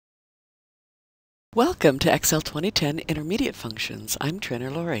Welcome to Excel 2010 Intermediate Functions. I'm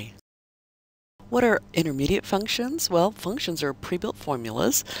TrainerLori. What are intermediate functions? Well, functions are pre-built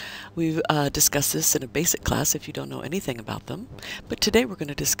formulas. We've discussed this in a basic class if you don't know anything about them. But today we're going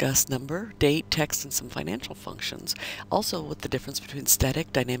to discuss number, date, text, and some financial functions. Also what the difference between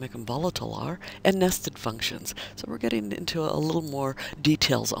static, dynamic, and volatile are, and nested functions. So we're getting into a little more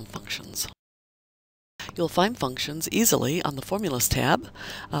details on functions. You'll find functions easily on the Formulas tab.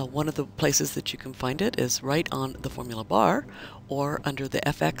 One of the places that you can find it is right on the formula bar or under the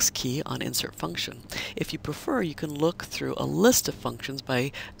FX key on Insert Function. If you prefer, you can look through a list of functions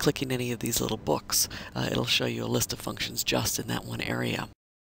by clicking any of these little books. It'll show you a list of functions just in that one area.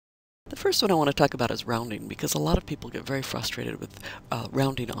 The first one I want to talk about is rounding, because a lot of people get very frustrated with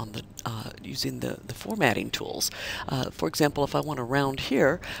rounding on the using the formatting tools. For example, if I want to round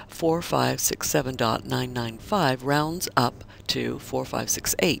here, 4567.995 rounds up to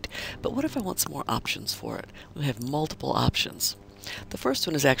 4568. But what if I want some more options for it? We have multiple options. The first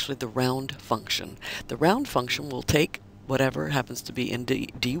one is actually the round function. The round function will take whatever happens to be in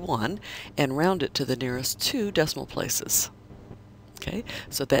D1 and round it to the nearest 2 decimal places. Okay,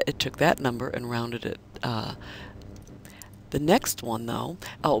 so that it took that number and rounded it. The next one, though,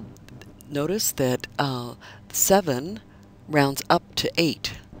 notice that 7 rounds up to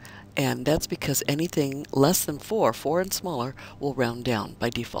 8, and that's because anything less than 4 and smaller, will round down.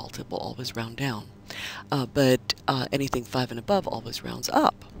 By default, it will always round down. But anything 5 and above always rounds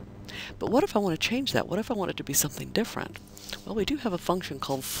up. But what if I want to change that? What if I want it to be something different? Well, we do have a function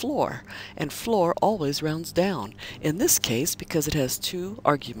called floor, and floor always rounds down. In this case, because it has 2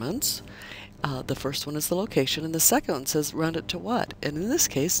 arguments, the first one is the location, and the second one says round it to what? And in this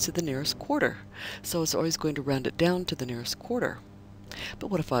case, to the nearest quarter. So it's always going to round it down to the nearest quarter. But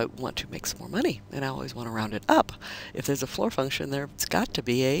what if I want to make some more money, and I always want to round it up? If there's a floor function there, it's got to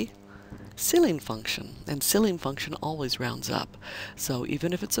be a ceiling function, and ceiling function always rounds up. So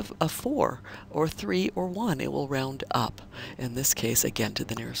even if it's a 4 or 3 or 1, it will round up. In this case, again, to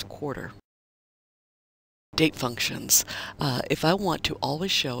the nearest quarter. Date functions. If I want to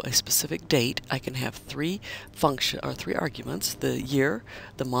always show a specific date, I can have 3 arguments: the year,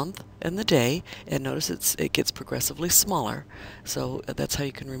 the month, and the day. And notice it gets progressively smaller. So that's how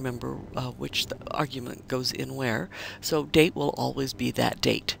you can remember which argument goes in where. So date will always be that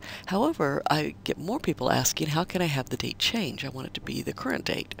date. However, I get more people asking, how can I have the date change? I want it to be the current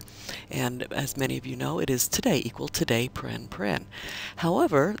date. And as many of you know, it is today, equal today, paren.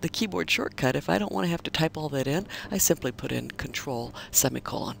 However, the keyboard shortcut, if I don't want to have to type all that in, I simply put in Control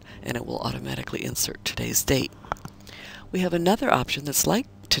semicolon, and it will automatically insert today's date. We have another option that's like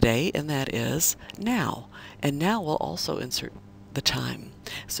today, and that is now. And now will also insert the time.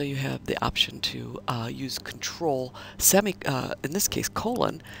 So you have the option to use Control in this case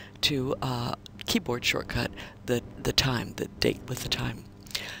colon, to keyboard shortcut the time, the date with the time.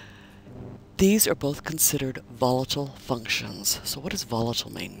 These are both considered volatile functions. So what does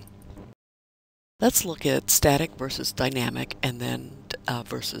volatile mean? Let's look at static versus dynamic, and then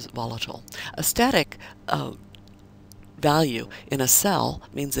versus volatile. A static value in a cell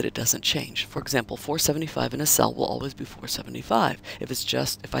means that it doesn't change. For example, 475 in a cell will always be 475.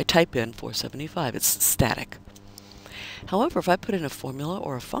 If I type in 475, it's static. However, if I put in a formula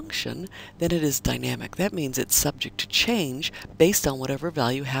or a function, then it is dynamic. That means it's subject to change based on whatever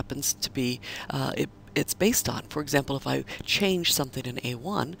value happens to be it's based on. For example, if I change something in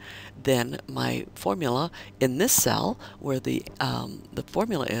A1, then my formula in this cell where the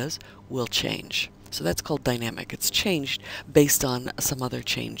formula is will change. So that's called dynamic. It's changed based on some other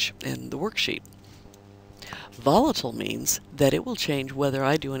change in the worksheet. Volatile means that it will change whether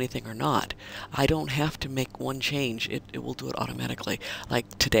I do anything or not. I don't have to make one change. It will do it automatically.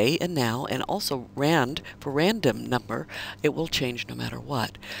 Like today and now, and also for random number, it will change no matter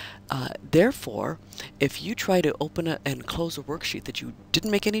what. Therefore, if you try to open and close a worksheet that you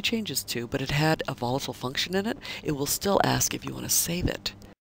didn't make any changes to, but it had a volatile function in it, it will still ask if you want to save it.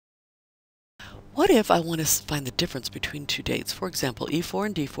 What if I want to find the difference between 2 dates? For example, E4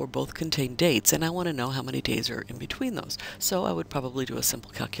 and D4 both contain dates, and I want to know how many days are in between those. So I would probably do a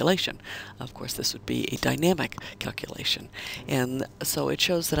simple calculation. Of course, this would be a dynamic calculation. And so it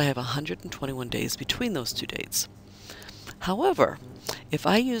shows that I have 121 days between those 2 dates. However, if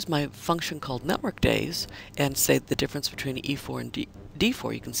I use my function called network days and say the difference between E4 and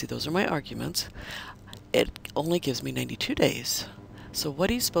D4, you can see those are my arguments, it only gives me 92 days. So what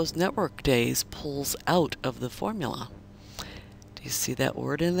do you suppose network days pulls out of the formula? Do you see that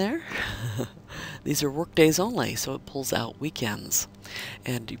word in there? These are work days only, so it pulls out weekends.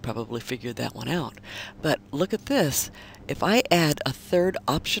 And you probably figured that one out. But look at this. If I add a third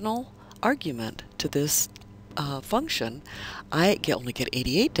optional argument to this function, I only get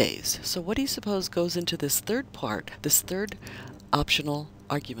 88 days. So what do you suppose goes into this third part, this third optional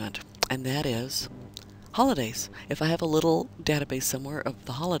argument? And that is holidays. If I have a little database somewhere of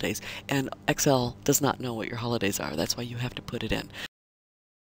the holidays, and Excel does not know what your holidays are, that's why you have to put it in.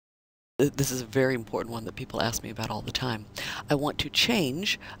 This is a very important one that people ask me about all the time. I want to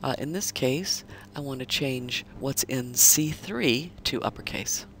change, in this case, I want to change what's in C3 to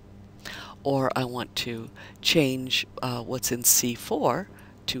uppercase. Or I want to change what's in C4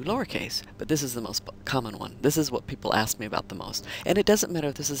 to lowercase, but this is the most common one. This is what people ask me about the most. And it doesn't matter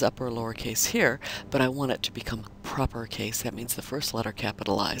if this is upper or lowercase here, but I want it to become proper case. That means the first letter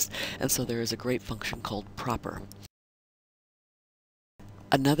capitalized. And so there is a great function called proper.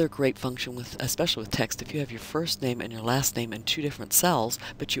 Another great function, especially with text, if you have your first name and your last name in two different cells,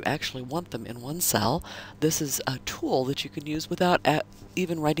 but you actually want them in one cell, this is a tool that you can use without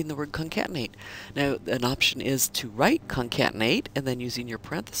even writing the word concatenate. Now, an option is to write concatenate and then using your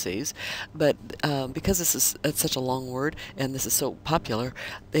parentheses, but because it's such a long word and this is so popular,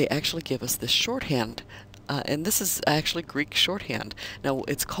 they actually give us this shorthand. And this is actually Greek shorthand. Now,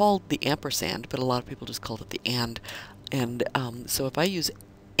 it's called the ampersand, but a lot of people just call it the and. And so if I use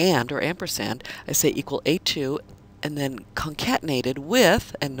and or ampersand, I say equal A2 and then concatenated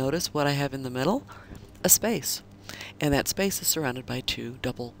with, and notice what I have in the middle, a space. And that space is surrounded by two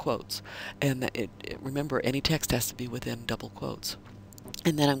double quotes. And remember, any text has to be within double quotes.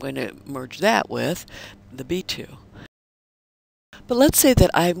 And then I'm going to merge that with the B2. But let's say that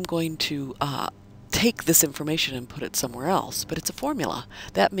I'm going to take this information and put it somewhere else, but it's a formula.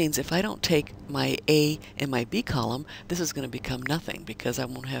 That means if I don't take my A and my B column, this is going to become nothing because I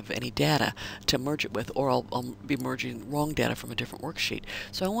won't have any data to merge it with, or I'll be merging wrong data from a different worksheet.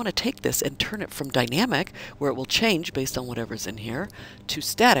 So I want to take this and turn it from dynamic, where it will change based on whatever's in here, to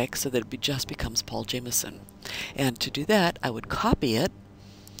static, so that it just becomes Paul Jameson. And to do that, I would copy it.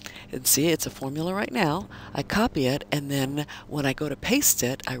 And see, it's a formula right now. I copy it, and then when I go to paste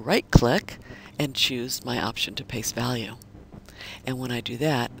it, I right-click and choose my option to paste value. And when I do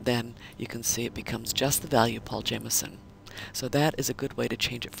that, then you can see it becomes just the value Paul Jameson. So that is a good way to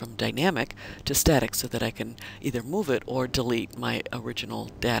change it from dynamic to static so that I can either move it or delete my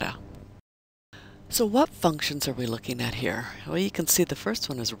original data. So what functions are we looking at here? Well, you can see the first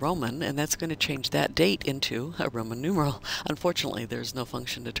one is Roman, and that's going to change that date into a Roman numeral. Unfortunately, there's no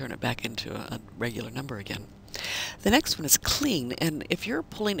function to turn it back into a regular number again. The next one is clean, and if you're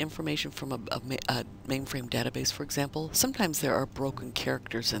pulling information from a mainframe database, for example, sometimes there are broken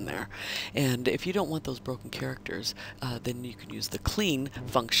characters in there. And if you don't want those broken characters, then you can use the clean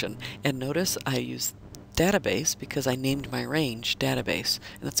function. And notice I use database because I named my range database,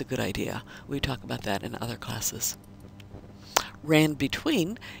 and that's a good idea. We talk about that in other classes. Rand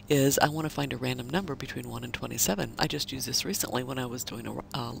between is I want to find a random number between 1 and 27. I just used this recently when I was doing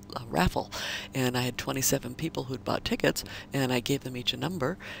a raffle, and I had 27 people who'd bought tickets, and I gave them each a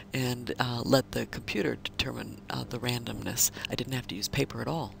number and let the computer determine the randomness. I didn't have to use paper at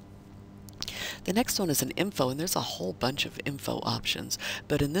all. The next one is an info, and there's a whole bunch of info options,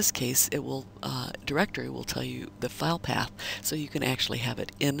 but in this case it will directory will tell you the file path, so you can actually have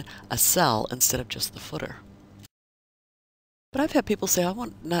it in a cell instead of just the footer. But I've had people say, I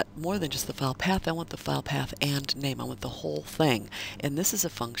want not more than just the file path, I want the file path and name, I want the whole thing. And this is a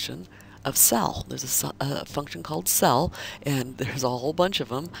function of cell. There's a function called cell, and there's a whole bunch of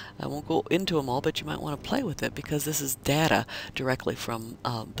them. I won't go into them all, but you might want to play with it because this is data directly from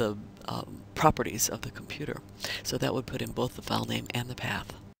the properties of the computer. So that would put in both the file name and the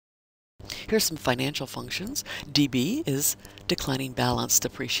path. Here's some financial functions. DB is declining balance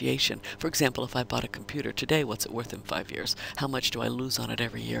depreciation. For example, if I bought a computer today, what's it worth in 5 years? How much do I lose on it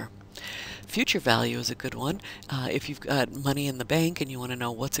every year? Future value is a good one. If you've got money in the bank and you want to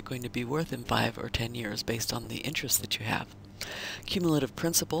know what's it going to be worth in 5 or 10 years based on the interest that you have. Cumulative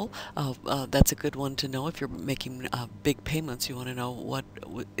principal, that's a good one to know if you're making big payments. You want to know what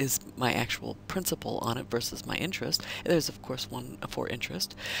is my actual principal on it versus my interest. There's of course one for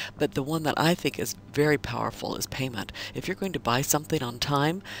interest, but the one that I think is very powerful is payment. If you're going to buy something on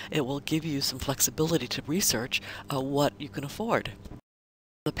time, it will give you some flexibility to research what you can afford.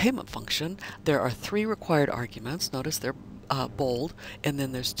 The payment function, there are 3 required arguments. Notice they're bold, and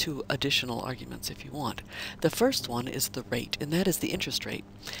then there's 2 additional arguments if you want. The first one is the rate, and that is the interest rate.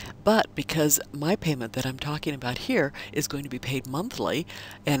 But because my payment that I'm talking about here is going to be paid monthly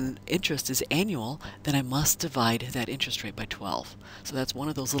and interest is annual, then I must divide that interest rate by 12. So that's one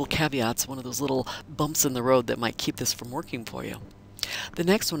of those little caveats, one of those little bumps in the road that might keep this from working for you. The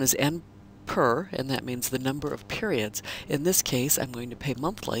next one is per, and that means the number of periods. In this case, I'm going to pay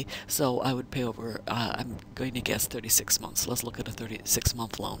monthly, so I would pay over, I'm going to guess 36 months. Let's look at a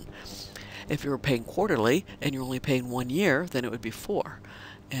 36-month loan. If you were paying quarterly and you're only paying 1 year, then it would be 4.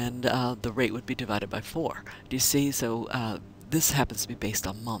 And the rate would be divided by 4. Do you see? So this happens to be based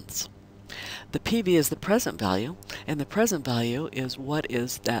on months. The PV is the present value, and the present value is what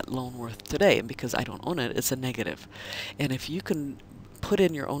is that loan worth today. And because I don't own it, it's a negative. And if you can put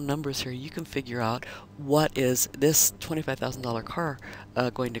in your own numbers here, you can figure out what is this $25,000 car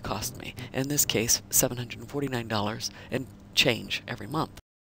going to cost me. In this case, $749 and change every month.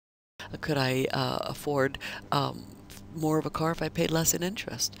 Could I afford more of a car if I paid less in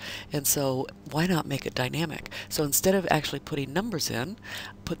interest? And so why not make it dynamic? So instead of actually putting numbers in,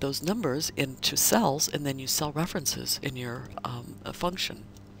 put those numbers into cells, and then use cell references in your function.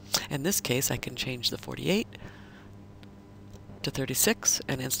 In this case, I can change the 48 to 36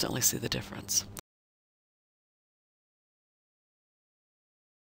 and instantly see the difference.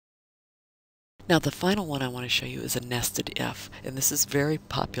 Now the final one I want to show you is a nested if, and this is very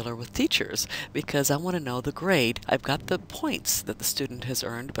popular with teachers because I want to know the grade. I've got the points that the student has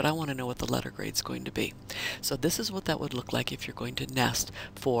earned, but I want to know what the letter grade is going to be. So this is what that would look like if you're going to nest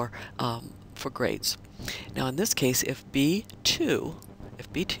for grades. Now in this case, if B2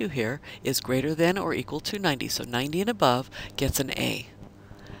 here is greater than or equal to 90, so 90 and above gets an A,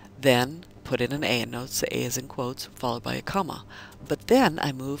 then put in an A, and notice the A is in quotes followed by a comma. But then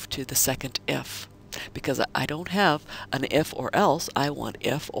I move to the second if, because I don't have an if or else. I want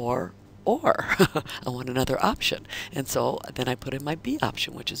if or. I want another option. And so then I put in my B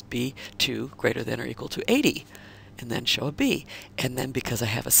option, which is B2 greater than or equal to 80, and then show a B. And then because I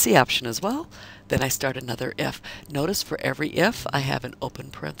have a C option as well, then I start another if. Notice for every if I have an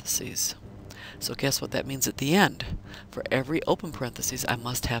open parentheses. So guess what that means at the end? For every open parentheses, I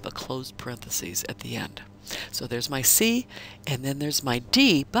must have a closed parentheses at the end. So there's my C, and then there's my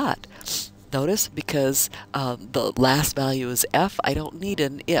D, but notice because the last value is F, I don't need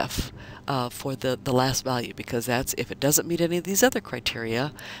an if for the last value, because that's, if it doesn't meet any of these other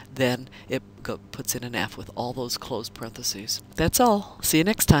criteria, then it puts in an F with all those closed parentheses. That's all. See you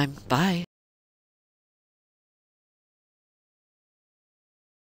next time. Bye.